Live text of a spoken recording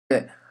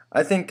Okay,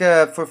 I think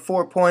for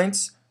 4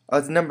 points,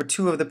 number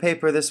 2 of the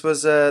paper, this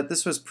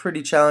was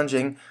pretty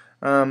challenging.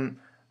 Um,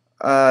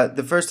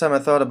 the first time I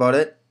thought about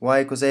it,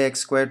 y equals ax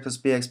squared plus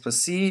bx plus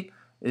c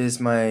is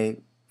my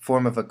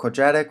form of a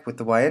quadratic with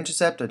the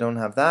y-intercept. I don't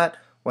have that.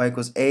 Y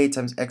equals a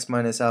times x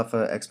minus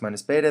alpha x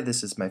minus beta.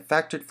 This is my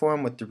factored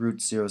form with the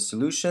root 0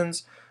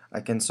 solutions.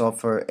 I can solve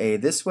for a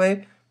this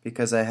way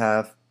because I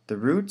have the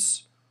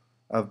roots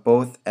of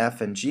both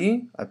f and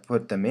g. I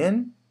put them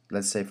in,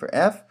 let's say for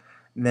f.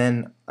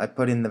 Then I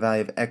put in the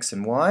value of x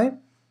and y,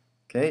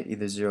 okay,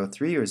 either 0,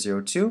 3 or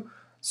 0, 2.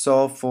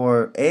 Solve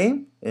for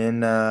a.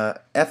 In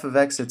f of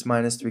x it's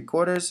minus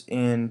 3/4.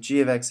 In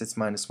g of x it's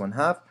minus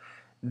 1/2.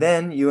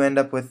 Then you end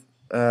up with,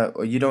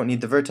 or you don't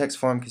need the vertex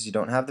form because you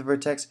don't have the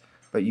vertex,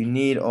 but you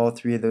need all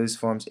three of those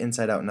forms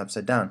inside out and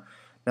upside down.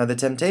 Now the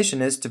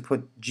temptation is to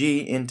put g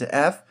into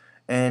f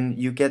and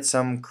you get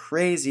some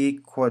crazy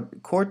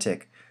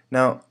quartic.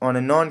 Now on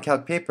a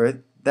non-calc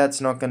paper that's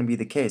not going to be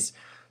the case.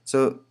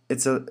 So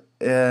it's a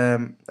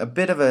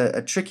bit of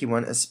a tricky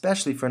one,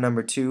 especially for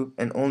number 2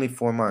 and only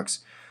 4 marks.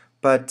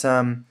 But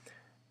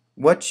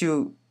what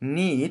you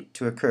need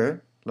to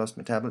occur, lost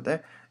my tablet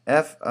there,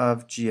 f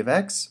of g of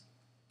x,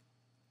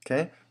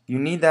 okay, you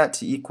need that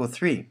to equal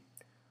 3.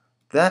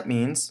 That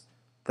means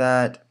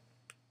that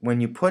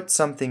when you put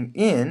something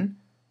in,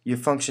 your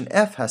function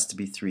f has to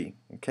be 3.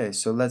 Okay,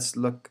 so let's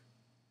look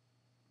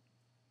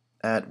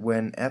at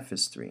when f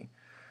is 3.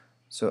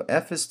 So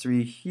f is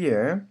 3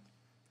 here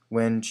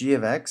when g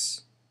of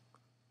x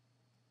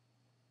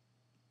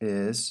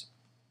is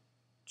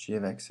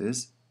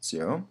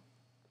 0,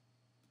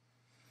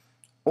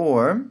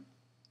 or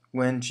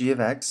when g of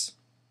x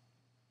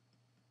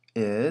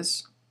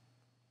is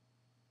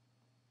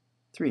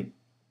 3.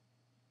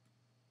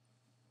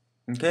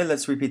 Okay,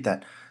 let's repeat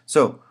that.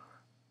 So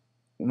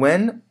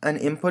when an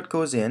input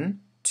goes in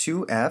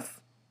to f,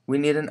 we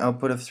need an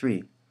output of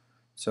 3.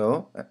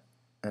 So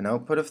an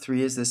output of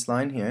 3 is this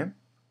line here.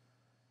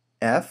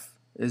 F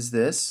is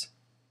this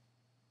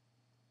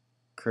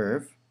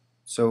curve.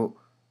 So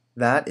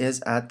that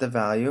is at the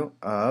value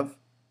of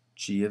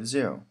g of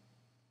 0,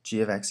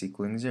 g of x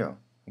equaling 0.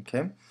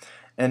 Okay,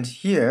 and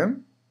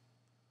here,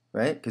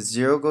 right, because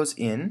 0 goes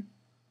in,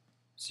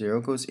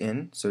 so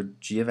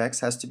g of x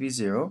has to be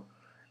 0,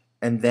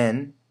 and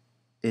then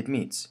it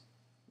meets.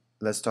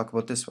 Let's talk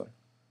about this one.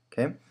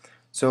 Okay,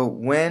 so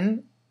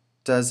when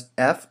does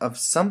f of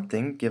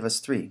something give us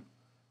 3?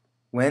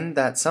 When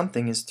that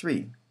something is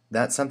 3.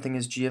 That something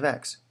is g of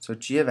x. So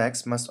g of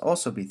x must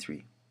also be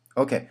 3.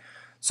 Okay,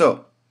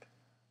 so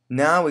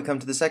now we come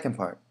to the second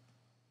part.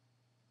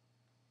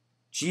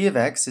 G of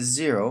x is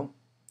 0.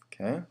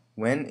 Okay,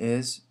 when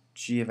is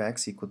g of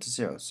x equal to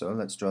 0? So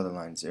let's draw the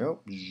line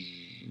 0.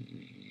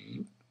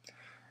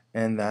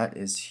 And that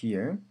is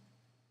here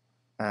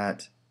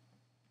at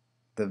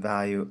the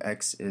value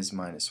x is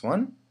minus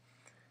 1.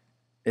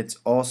 It's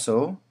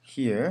also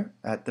here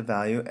at the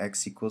value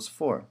x equals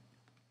 4.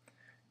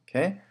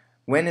 Okay,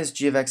 when is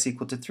g of x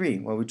equal to 3?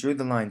 Well, we drew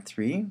the line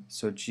 3,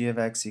 so g of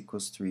x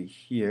equals 3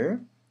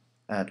 here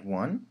at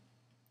 1.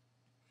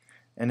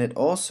 And it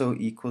also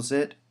equals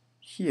it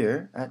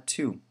here at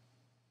 2.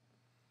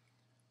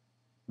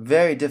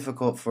 Very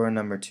difficult for a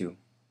number 2.